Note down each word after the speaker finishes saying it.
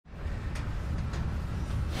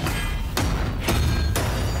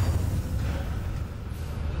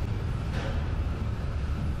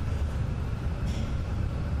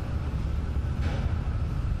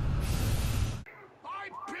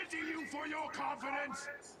confidence.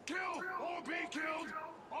 Kill or be killed.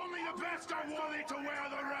 Only the best are worthy to wear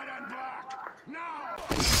the red and black. Now!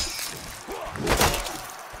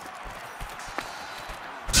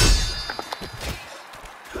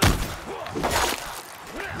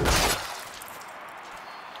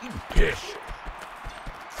 Pish!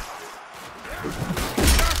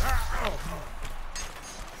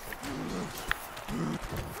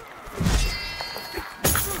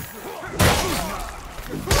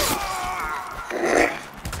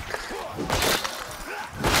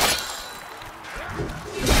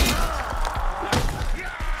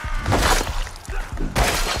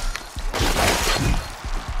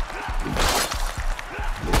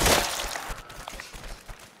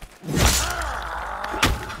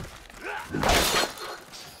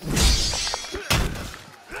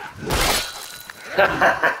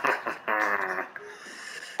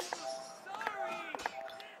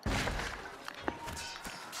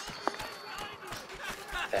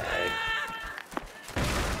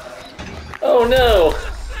 Oh no!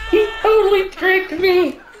 He totally tricked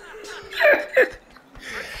me!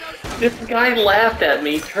 This guy laughed at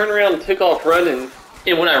me, turned around and took off running.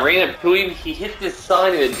 And when I ran up to him, he hit this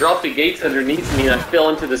sign and it dropped the gates underneath me and I fell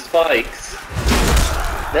into the spikes.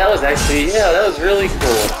 That was actually, yeah, that was really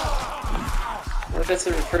cool. I guess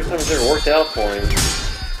it was the first time it's ever worked out for him.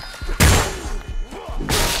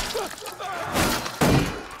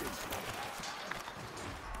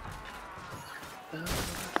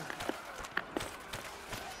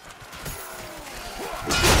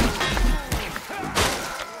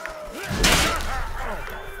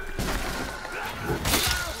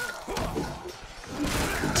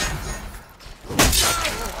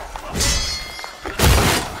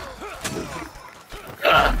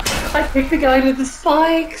 I picked the guy with the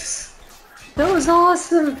spikes! That was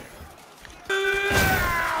awesome!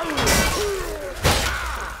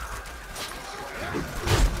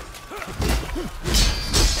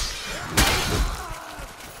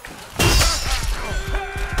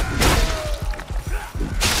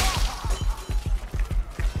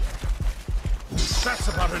 That's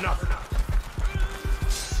about enough.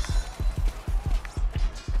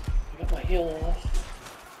 I got my heal off.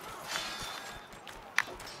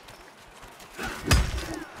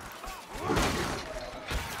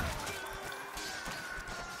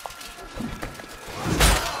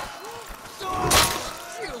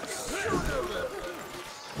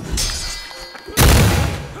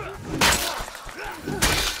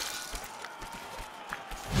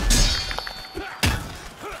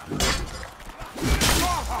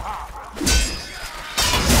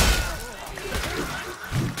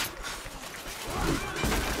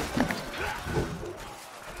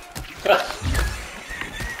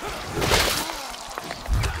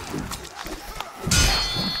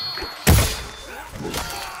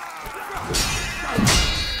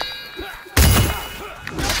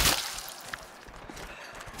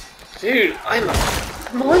 Dude, I'm a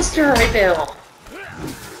monster right now!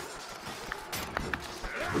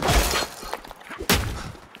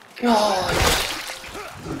 God!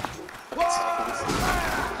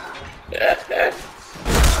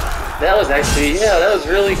 That was actually, yeah, that was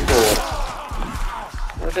really cool.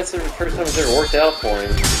 I guess it was the first time it's ever worked out for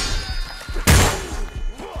him.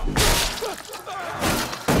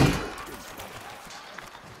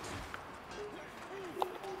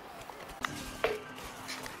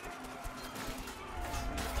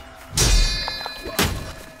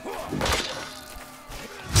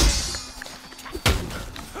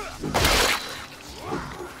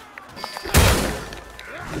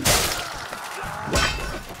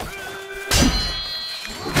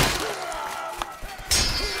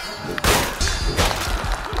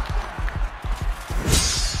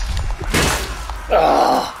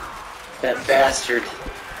 Oh, that bastard.